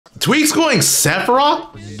Tweek's going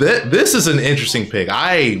Sephiroth? This is an interesting pick.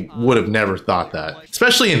 I would have never thought that.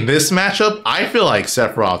 Especially in this matchup, I feel like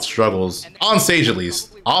Sephiroth struggles. On stage at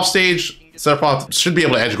least. Off stage, Sephiroth should be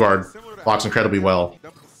able to edge guard. Blocks incredibly well.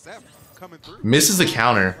 Misses the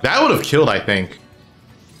counter. That would have killed, I think.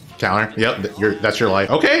 Counter. Yep, that's your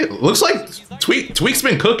life. Okay, looks like Tweek's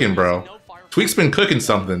been cooking, bro. Tweek's been cooking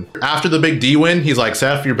something. After the big D win, he's like,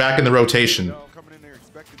 Seph, you're back in the rotation.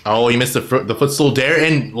 Oh, he missed the footstool dare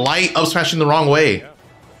and Light up smashing the wrong way.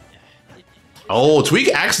 Oh,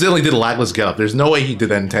 Tweek accidentally did a lagless get up. There's no way he did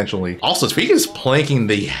that intentionally. Also, Tweek is planking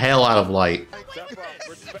the hell out of Light.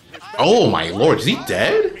 Oh my lord, is he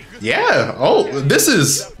dead? Yeah. Oh, this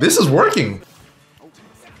is working.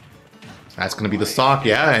 That's gonna be the stock,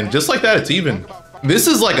 yeah, and just like that, it's even. This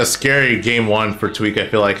is like a scary game one for Tweek, I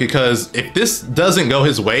feel like, because if this doesn't go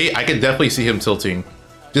his way, I could definitely see him tilting.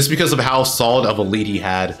 Just because of how solid of a lead he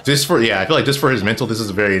had. I feel like just for his mental, this is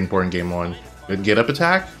a very important game one. Good get up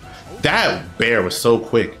attack. That bear was so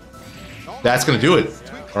quick. That's gonna do it.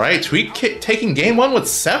 All right, Tweek taking game one with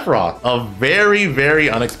Sephiroth. A very, very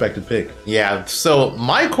unexpected pick. Yeah, so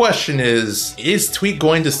my question is Tweek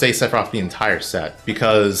going to stay Sephiroth the entire set?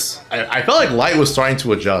 Because I felt like Light was starting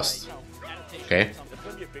to adjust. Okay.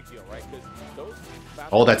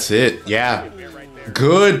 Oh, that's it, yeah.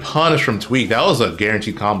 Good punish from Tweek. That was a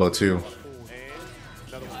guaranteed combo too.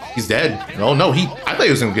 He's dead. Oh no, I thought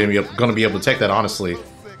he was gonna be able to take that, honestly.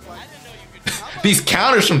 These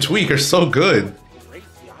counters from Tweek are so good.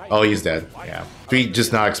 Oh, he's dead. Yeah. Tweek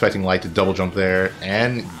just not expecting Light to double jump there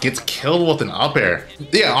and gets killed with an up air.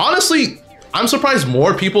 Yeah, honestly, I'm surprised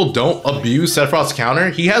more people don't abuse Sephiroth's counter.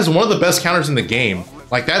 He has one of the best counters in the game.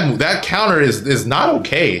 Like that counter is not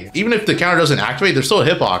okay. Even if the counter doesn't activate, there's still a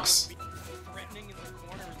hitbox.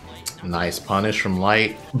 Nice punish from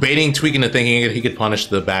Light. Baiting Tweek into thinking he could punish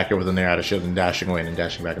the back air with an air out of shield and dashing away and then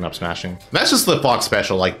dashing back and up smashing. That's just the Fox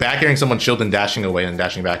special, like back airing someone shield and dashing away and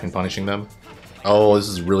dashing back and punishing them. Oh, this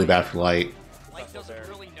is really bad for Light.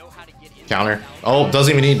 Counter. Oh,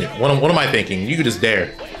 doesn't even need it. What am I thinking? You could just dare.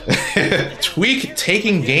 Tweek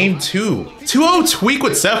taking game 2. 2-0 Tweek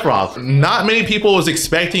with Sephiroth. Not many people was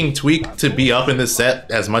expecting Tweek to be up in this set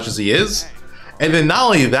as much as he is. And then not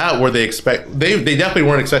only that, they definitely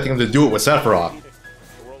weren't expecting him to do it with Sephiroth.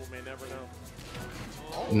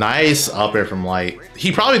 Nice up air from Light.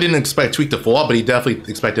 He probably didn't expect Tweek to full up, but he definitely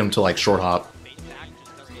expected him to like short hop.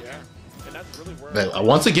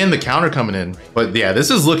 Once again, the counter coming in. But yeah, this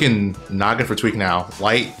is looking not good for Tweek now.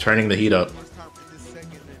 Light turning the heat up.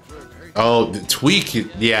 Oh,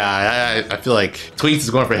 Tweek, yeah, I feel like Tweek is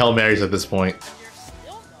going for Hail Marys at this point.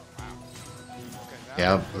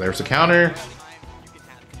 Yeah, there's a counter.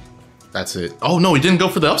 That's it. Oh no, he didn't go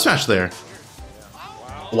for the up smash there.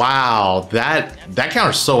 Wow, that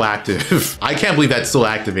counter's so active. I can't believe that's still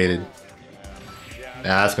activated. Yeah,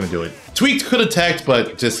 that's gonna do it. Tweek could have teched,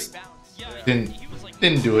 but just didn't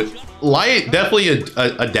do it. Light definitely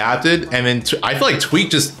adapted, and then I feel like Tweek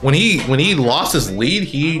just when he lost his lead,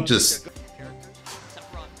 he just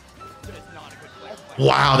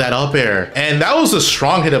wow, that up air. And that was a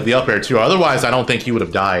strong hit of the up air too. Otherwise, I don't think he would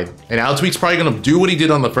have died. And now Tweek's probably gonna do what he did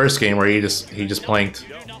on the first game where he just planked.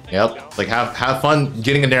 Yep, like have fun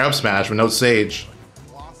getting a nair up smash with no sage.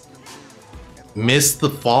 Missed the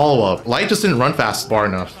follow-up. Light just didn't run fast far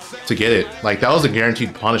enough to get it. Like that was a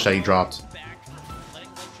guaranteed punish that he dropped.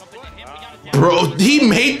 Bro, he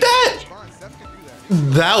made that?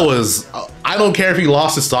 That was, I don't care if he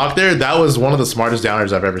lost his stock there, that was one of the smartest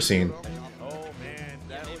downers I've ever seen.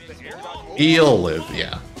 He'll live,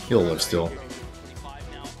 yeah. He'll live still.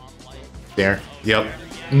 There, yep.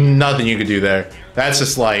 Nothing you could do there. That's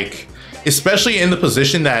just like, especially in the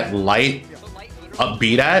position that Light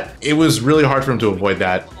upbeat at, it was really hard for him to avoid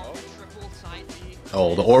that.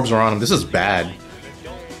 Oh, the orbs are on him. This is bad.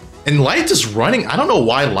 And Light just running. I don't know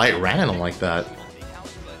why Light ran at him like that.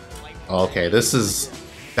 Okay, that's it.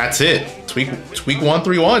 Tweek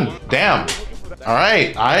 1-3-1. Damn. All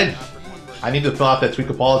right, I need to fill out that Tweek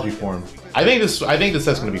apology form. I think this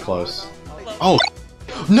set's gonna be close. Oh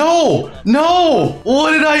no!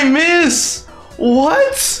 What did I miss?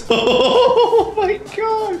 What? Oh my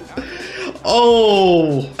god!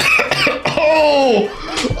 Oh!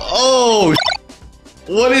 Oh!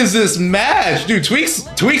 What is this match? Dude,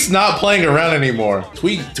 Tweek's not playing around anymore.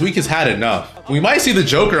 Tweek has had enough. We might see the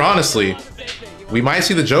Joker, honestly. We might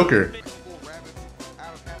see the Joker.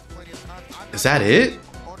 Is that it?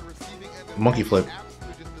 Monkey flip.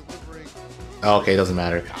 Okay, doesn't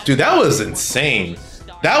matter. Dude, that was insane.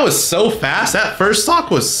 That was so fast. That first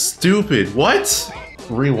stock was stupid. What?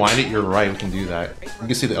 Rewind it, you're right, we can do that. You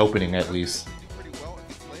can see the opening at least.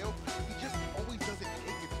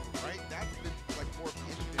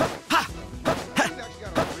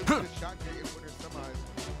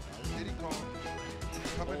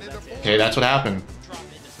 Okay, that's what happened.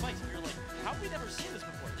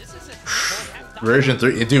 Version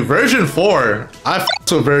 3, dude, version 4. I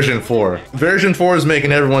f***ed with version 4. Version 4 is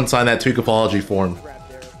making everyone sign that Tweek apology form.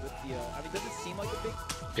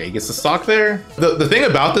 Okay, he gets the stock there. The thing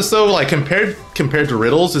about this though, like compared to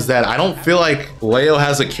Riddles, is that I don't feel like Leo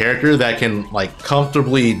has a character that can like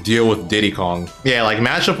comfortably deal with Diddy Kong. Yeah, like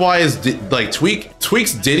matchup wise, like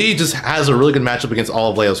Tweek's Diddy just has a really good matchup against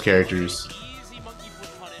all of Leo's characters.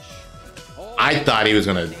 I thought he was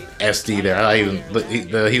gonna SD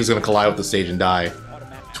there. He was gonna collide with the stage and die.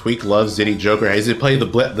 Tweek loves Diddy Joker. Has he played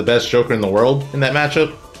the best Joker in the world in that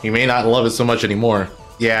matchup? He may not love it so much anymore.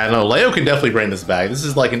 Yeah, no, Leo can definitely bring this back. This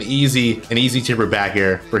is like an easy tipper back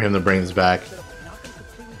air for him to bring this back.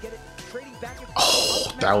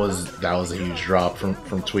 Oh, that was a huge drop from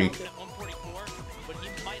Tweek.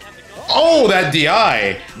 Oh, that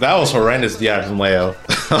DI! That was horrendous DI from Leo.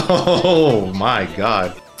 Oh my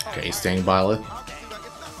god. Okay, staying violet.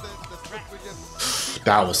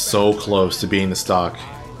 That was so close to being the stock.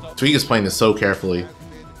 Tweek is playing this so carefully,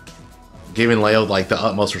 giving Leo like the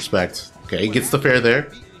utmost respect. Okay, he gets the fair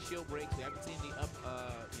there.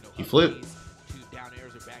 He flipped.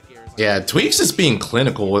 Yeah, Tweek's just being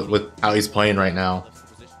clinical with how he's playing right now.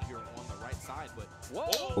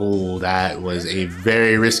 Oh, that was a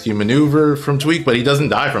very risky maneuver from Tweek, but he doesn't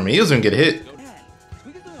die from it. He doesn't even get hit.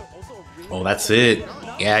 Oh, that's it.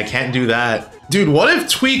 Yeah, I can't do that. Dude, what if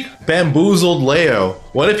Tweek bamboozled Leo?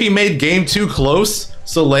 What if he made game 2 close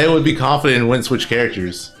so Leo would be confident and win switch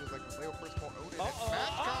characters?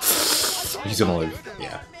 He's gonna live.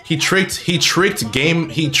 Yeah. He tricked game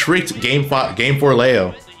 4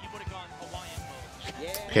 Leo.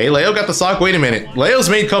 Okay, Leo got the sock. Wait a minute. Leo's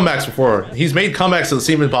made comebacks before. He's made comebacks that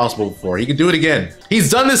seem impossible before. He could do it again.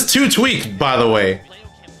 He's done this to Tweek, by the way.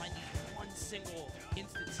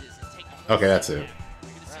 Okay, that's it.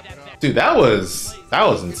 Dude, that was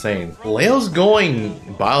insane. Leo's going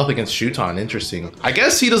Byleth against Shuton. Interesting. I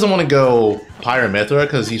guess he doesn't want to go Pyramithra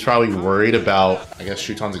because he's probably worried about, I guess,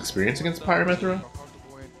 Shuton's experience against Pyramithra.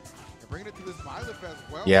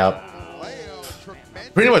 Yeah.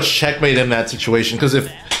 Pretty much checkmate in that situation, because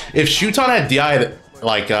if Shuton had DI'd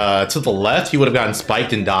like to the left, he would have gotten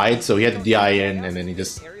spiked and died, so he had to DI in, and then he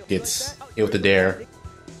just gets hit with the dare.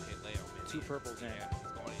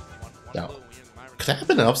 No. Could that have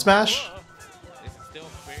been an up smash?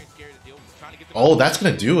 Oh, that's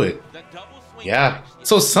gonna do it. Yeah.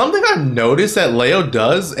 So something I've noticed that Leo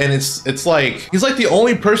does, and it's like he's like the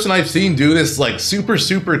only person I've seen do this like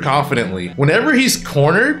super confidently. Whenever he's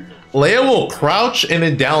cornered, Leo will crouch and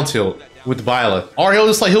then down tilt with Violet, or he'll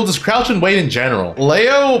just crouch and wait in general.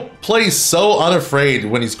 Leo plays so unafraid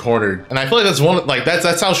when he's cornered, and I feel like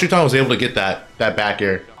that's how Shuton was able to get that back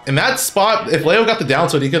air. In that spot, if Leo got the down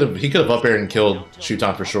tilt, he could have up aired and killed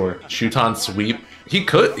Shuton for sure. Shuton sweep.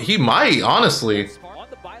 He might, honestly.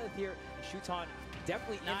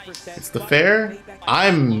 It's the fair.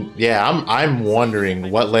 I'm wondering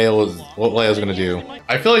what Leo's gonna do.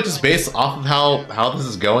 I feel like just based off of how this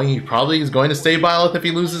is going, he probably is going to stay Byleth if he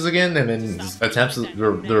loses again, and then attempts the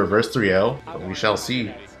reverse 3-0. But we shall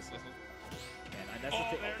see.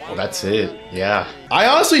 Well, that's it. Yeah. I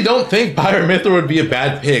honestly don't think Pyramithra would be a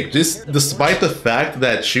bad pick, just despite the fact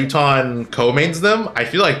that Shuton co-mains them. I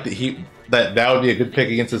feel like that would be a good pick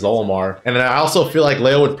against his Olimar. And then I also feel like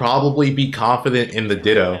Leo would probably be confident in the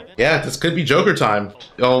Ditto. Yeah, this could be Joker time.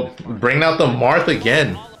 Oh, bring out the Marth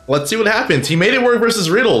again. Let's see what happens. He made it work versus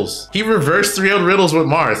Riddles. He reversed 3-0'd Riddles with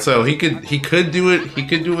Marth, so he could do it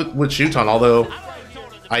with Shuton, although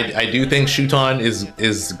I do think Shuton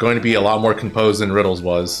is going to be a lot more composed than Riddles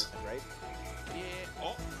was.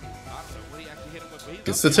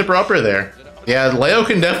 Gets the tipper upper there. Yeah, Leo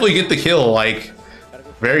can definitely get the kill, like,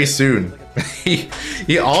 very soon.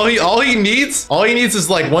 all he needs is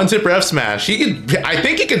like one tipper F smash. I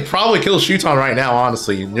think he could probably kill Shuton right now,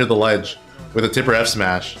 honestly, near the ledge with a tipper F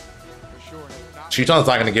smash. Shuton's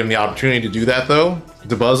not gonna give him the opportunity to do that though.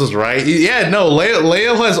 DeBuzz is right. Yeah, no,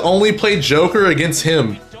 Leo has only played Joker against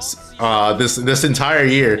him this entire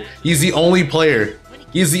year. He's the only player.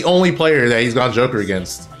 He's the only player that he's gone Joker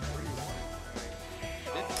against.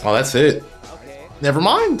 Oh, that's it. Never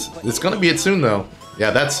mind. It's gonna be it soon though.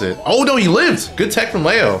 Yeah, that's it. Oh no, he lived! Good tech from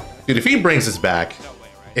Leo. Dude, if he brings us back.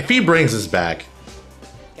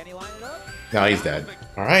 No, he's dead.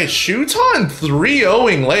 Alright, Shuton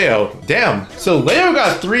 3-0ing Leo. Damn. So Leo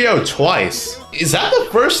got 3-0 twice. Is that the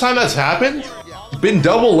first time that's happened? Been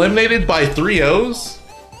double eliminated by 3-0s?